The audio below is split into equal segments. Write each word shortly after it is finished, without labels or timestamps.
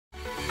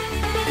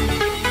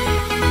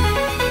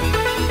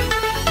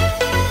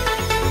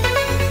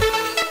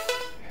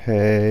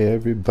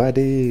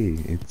everybody,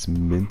 it's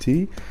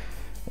Minty,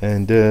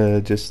 and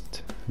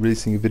just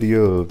releasing a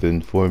video of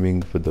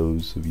informing for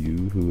those of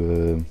you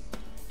who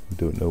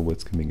don't know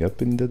what's coming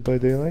up in Dead by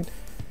Daylight.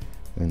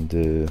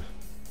 And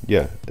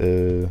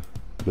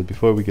but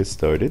before we get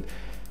started,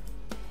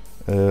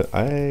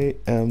 I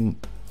am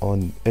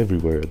on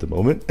everywhere at the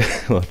moment.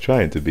 Well,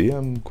 trying to be.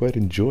 I'm quite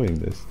enjoying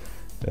this.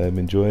 I'm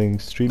enjoying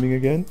streaming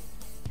again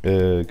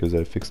because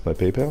I fixed my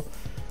PayPal,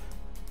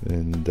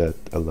 and that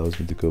allows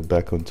me to go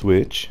back on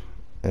Twitch.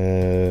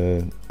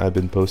 I've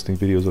been posting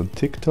videos on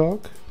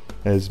TikTok,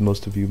 as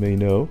most of you may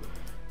know.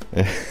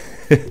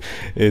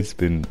 It's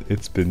been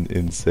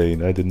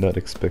insane. I did not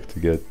expect to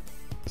get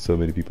so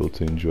many people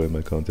to enjoy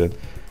my content.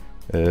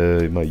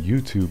 My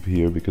YouTube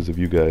here, because of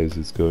you guys,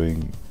 is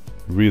going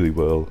really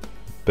well,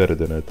 better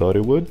than I thought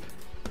it would.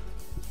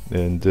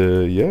 And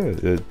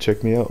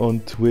check me out on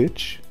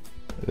Twitch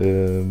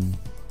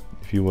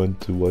if you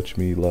want to watch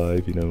me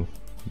live,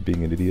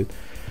 being an idiot.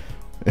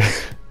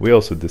 We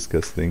also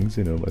discuss things,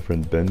 my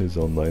friend Ben is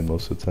online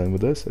most of the time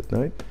with us at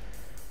night.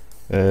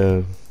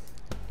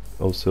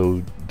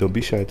 Also, don't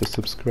be shy to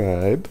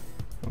subscribe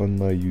on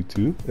my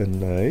YouTube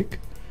and like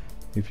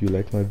if you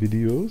like my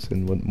videos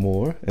and want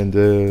more, and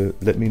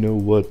let me know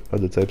what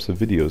other types of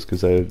videos,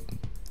 because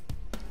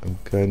I'm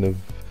kind of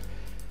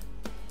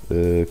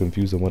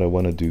confused on what I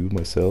want to do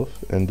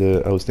myself. And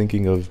I was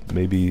thinking of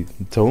maybe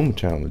tome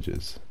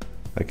challenges.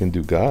 I can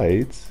do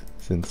guides,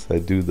 since I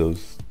do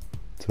those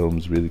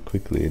tomes really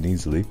quickly and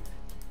easily,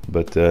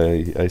 but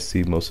I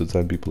see most of the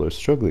time people are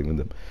struggling with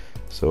them,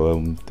 so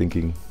I'm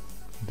thinking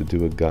to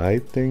do a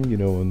guide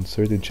thing, on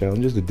certain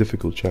challenges, the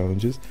difficult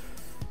challenges,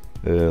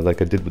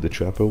 like I did with the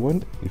Trapper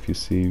one. If you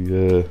see,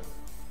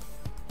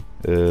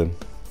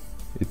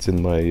 it's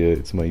in my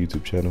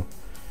YouTube channel.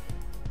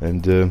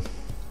 And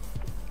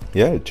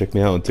check me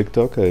out on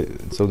TikTok.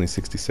 It's only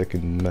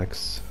 60-second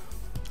max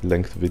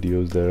length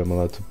videos there I'm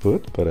allowed to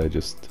put, but I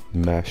just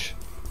mash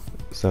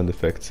sound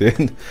effects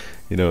in,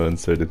 on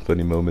certain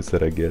funny moments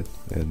that I get,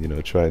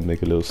 and try and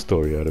make a little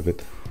story out of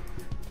it.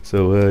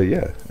 So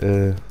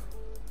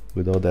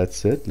with all that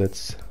said,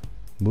 let's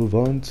move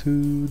on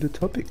to the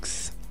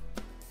topics.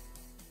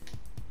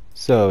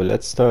 So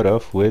let's start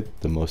off with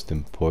the most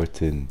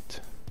important,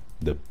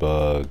 the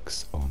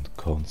bugs on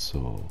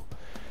console.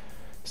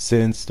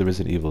 Since the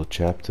Resident Evil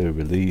chapter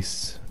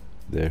release,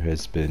 there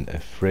has been a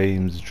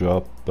frames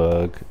drop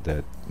bug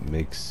that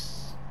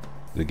makes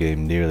the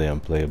game nearly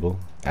unplayable.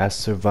 As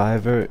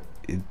Survivor,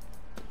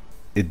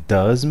 it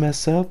does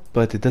mess up,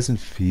 but it doesn't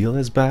feel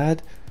as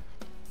bad.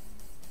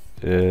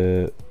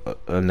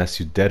 Unless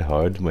you dead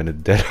hard. When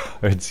it dead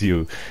hards,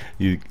 you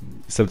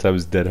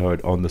sometimes dead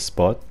hard on the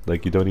spot,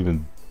 like you don't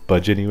even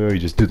budge anywhere, you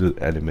just do the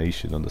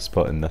animation on the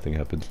spot and nothing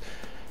happens,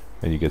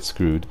 and you get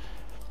screwed.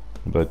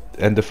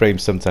 And the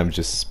frames sometimes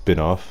just spin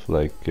off,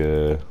 like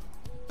the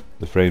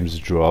frames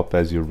drop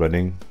as you're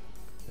running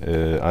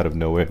out of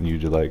nowhere, and you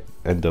just like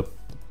end up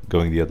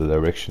going the other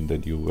direction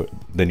than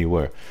you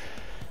were.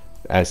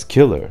 As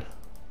Killer,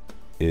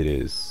 it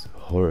is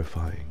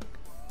horrifying.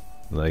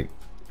 Like,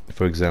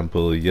 for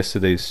example,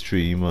 yesterday's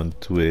stream on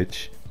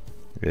Twitch,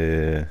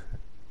 it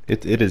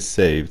is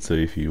saved, so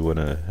if you want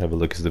to have a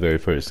look, it's the very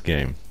first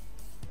game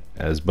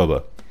as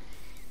Bubba.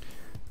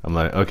 I'm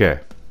like, okay,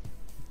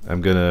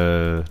 I'm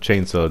gonna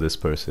chainsaw this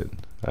person.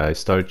 I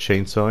start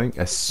chainsawing.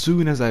 As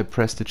soon as I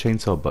press the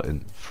chainsaw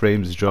button,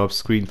 frames drop,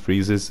 screen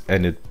freezes,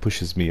 and it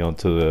pushes me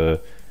onto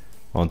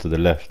the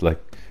left,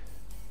 like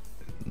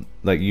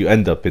you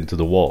end up into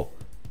the wall.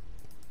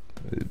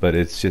 But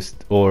it's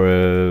just, or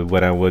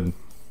when I was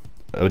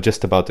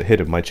just about to hit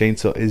him, my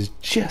chainsaw is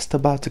just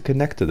about to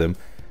connect to them,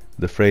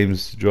 the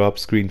frames drop,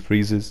 screen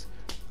freezes,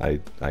 I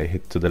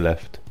hit to the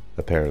left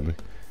apparently,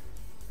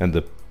 and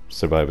the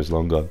survivor's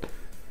long gone.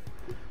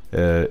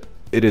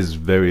 It is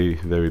very,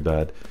 very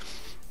bad.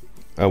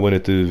 I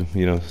wanted to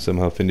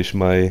somehow finish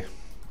my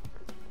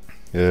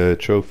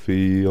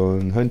trophy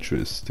on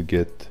Huntress to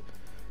get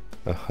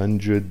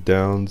 100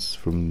 downs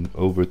from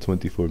over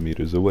 24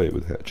 meters away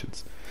with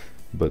hatchets,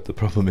 but the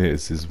problem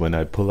is when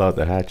I pull out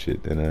the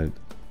hatchet and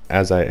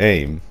as I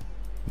aim,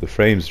 the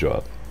frames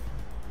drop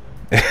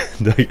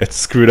and I get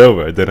screwed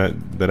over.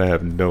 Then I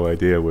have no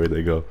idea where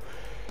they go.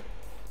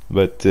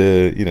 But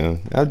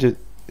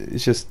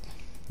it's just,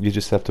 you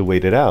just have to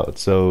wait it out.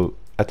 So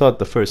I thought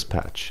the first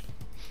patch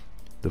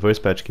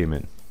came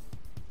in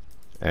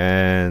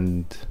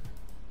and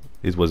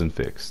it wasn't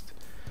fixed.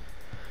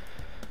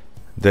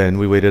 Then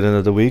we waited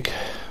another week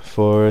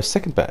for a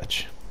second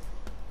patch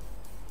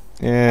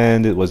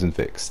and it wasn't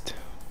fixed,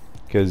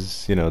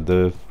 because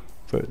the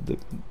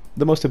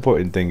most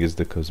important thing is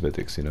the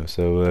cosmetics,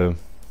 so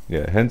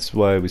hence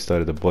why we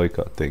started the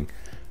boycott thing.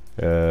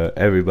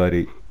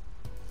 Everybody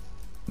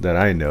that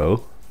I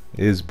know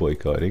is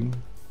boycotting,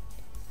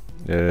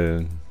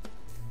 and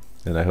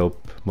I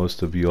hope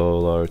most of you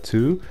all are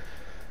too.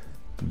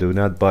 Do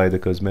not buy the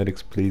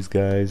cosmetics, please,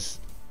 guys.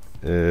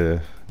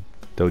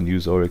 Don't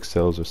use Oryx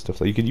cells or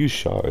stuff like. You can use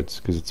shards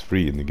because it's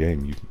free in the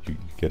game. You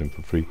get them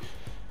for free,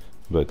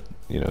 but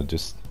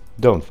just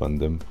don't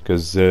fund them,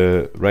 because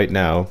right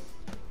now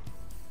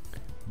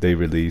they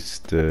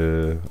released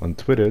on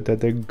Twitter that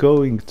they're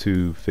going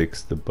to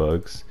fix the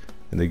bugs,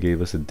 and they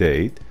gave us a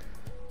date.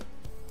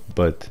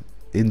 But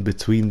in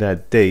between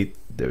that date,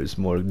 there's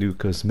more new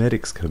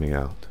cosmetics coming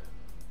out.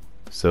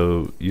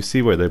 So you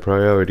see where their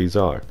priorities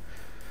are.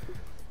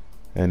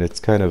 And it's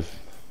kind of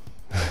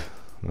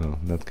well,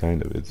 not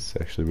kind of, it's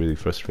actually really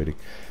frustrating.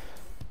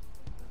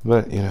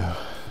 But you know,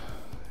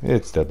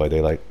 it's Dead by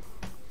Daylight.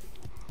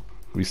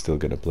 We're still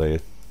gonna play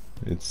it.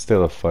 It's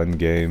still a fun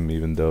game,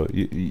 even though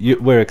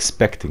we're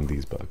expecting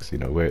these bugs. You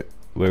know, we're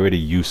already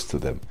used to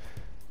them.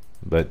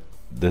 But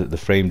the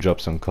frame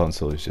drops on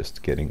console is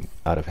just getting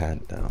out of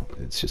hand now.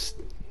 It's just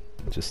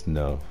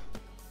no.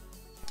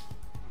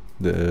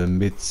 The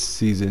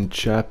mid-season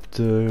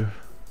chapter,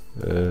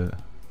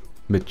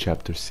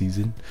 mid-chapter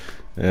season.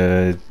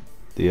 The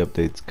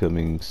update's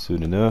coming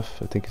soon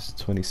enough. I think it's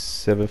the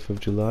 27th of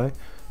July,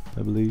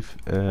 I believe.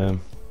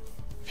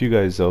 If you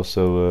guys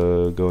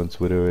also go on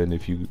Twitter, and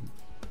if you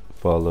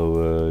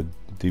follow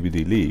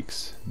DBD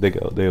leaks,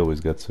 they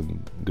always got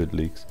some good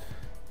leaks,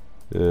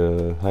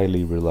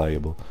 highly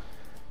reliable.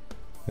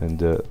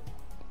 And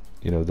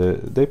you know,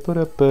 they put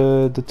up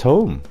the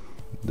tome,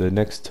 the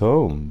next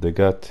tome.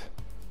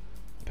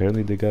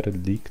 Apparently they got a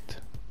leaked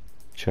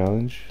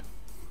challenge.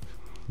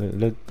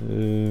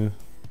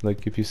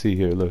 Like if you see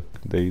here, look,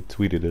 they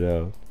tweeted it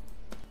out.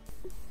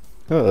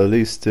 Oh, at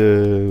least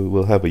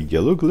we'll have a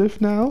yellow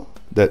glyph now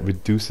that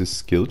reduces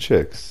skill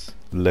checks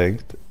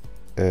length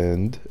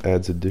and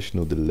adds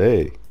additional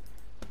delay.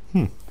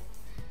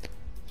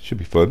 Should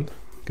be fun,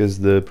 because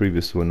the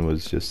previous one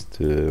was just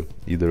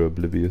either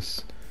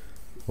Oblivious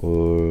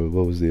or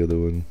what was the other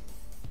one?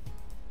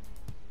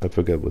 I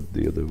forgot what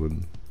the other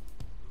one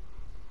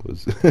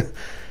was.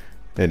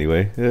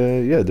 Anyway,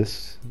 yeah,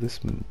 this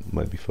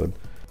might be fun.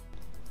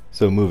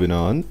 So moving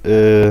on,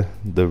 the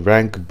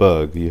rank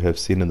bug you have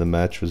seen in the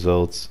match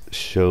results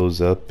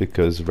shows up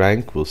because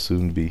rank will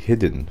soon be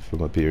hidden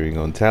from appearing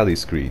on tally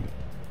screen.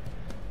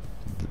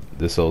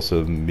 This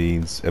also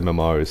means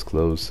MMR is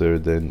closer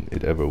than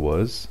it ever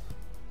was.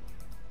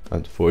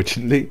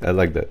 Unfortunately, I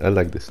like that. I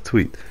like this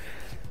tweet.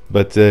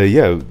 But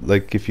yeah,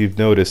 like if you've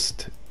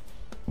noticed,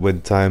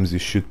 when times you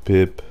shoot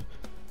pip,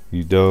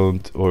 you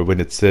don't, or when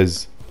it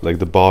says like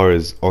the bar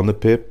is on the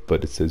pip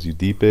but it says you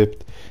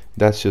depipped,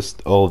 that's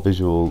just all a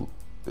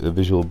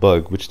visual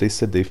bug, which they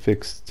said they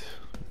fixed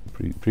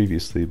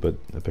previously, but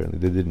apparently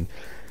they didn't.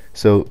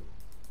 So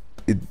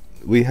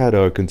we had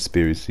our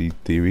conspiracy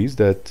theories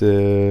that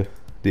the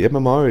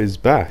MMR is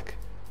back.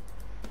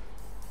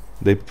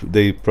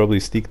 They probably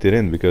sneaked it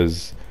in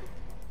because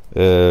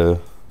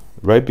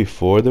right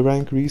before the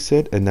rank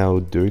reset and now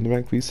during the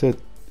rank reset,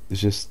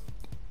 it's just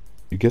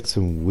you get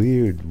some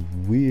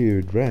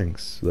weird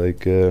ranks.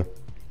 Like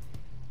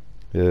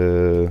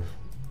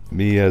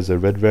me as a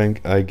red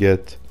rank, I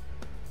get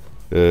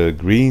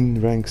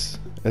green ranks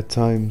at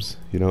times.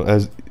 You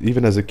know,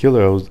 even as a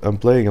killer, I'm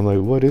playing. I'm like,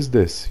 what is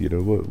this? You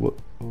know,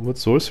 what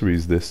sorcery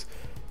is this?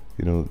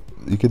 You know,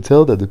 you can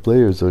tell that the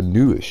players are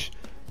newish,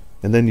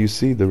 and then you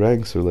see the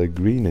ranks are like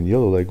green and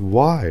yellow. Like,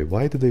 why?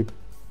 Why did they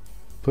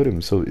put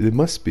him? So it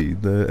must be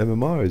the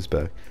MMR is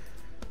back,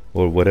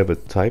 or whatever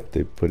type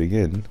they're putting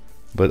in.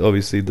 But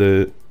obviously,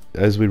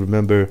 as we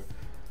remember,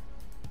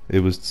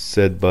 it was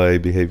said by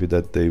Behavior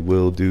that they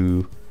will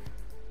do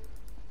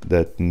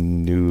that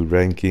new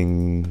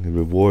ranking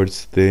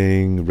rewards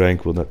thing.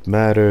 Rank will not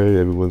matter,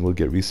 everyone will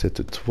get reset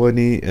to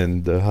 20,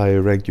 and the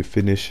higher rank you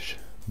finish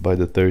by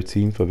the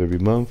 13th of every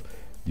month,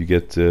 you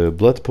get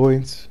blood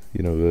points,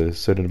 you know, a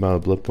certain amount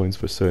of blood points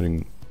for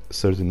certain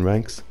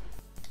ranks.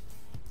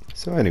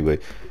 So anyway,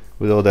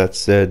 with all that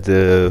said,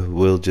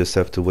 we'll just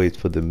have to wait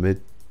for the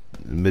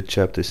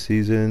mid-chapter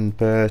season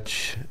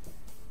patch,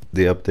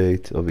 the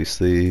update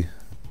obviously,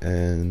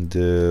 and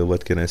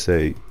what can I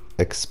say,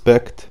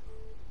 expect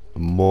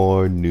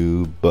more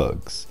new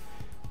bugs.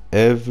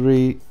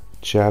 Every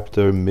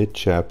chapter,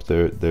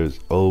 mid-chapter, there's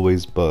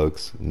always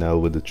bugs. Now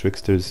with the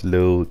Trickster's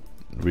little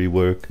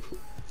rework,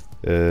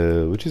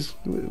 which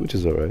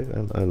is alright.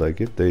 I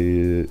like it.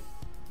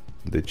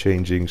 They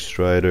changing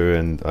Strider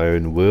and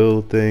Iron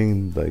Will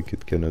thing. Like,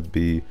 it cannot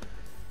be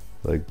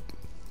like,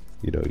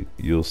 you know,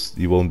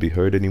 you won't be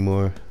hurt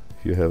anymore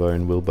if you have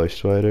Iron Will by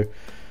Strider.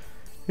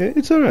 Yeah,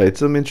 it's alright.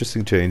 Some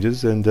interesting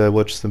changes, and I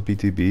watched some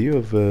PTB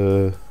of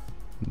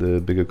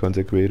the bigger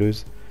content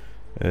creators,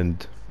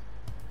 and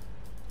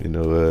you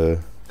know,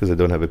 because I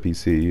don't have a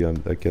PC,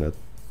 I cannot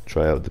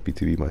try out the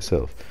PTB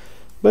myself,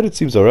 but it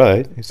seems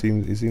alright. It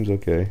seems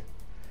okay,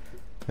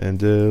 and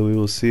we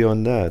will see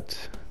on that,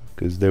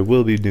 because there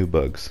will be new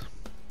bugs,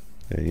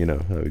 and you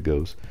know how it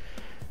goes.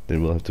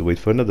 Then we'll have to wait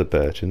for another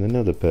patch and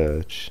another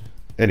patch.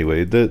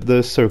 Anyway,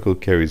 the circle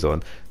carries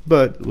on,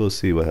 but we'll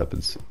see what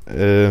happens.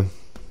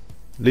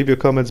 Leave your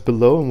comments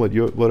below on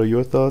what are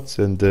your thoughts,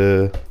 and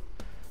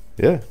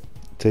yeah,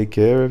 take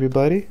care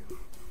everybody,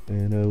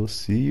 and I will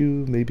see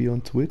you maybe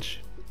on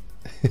Twitch.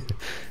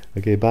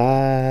 Okay,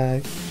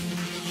 bye.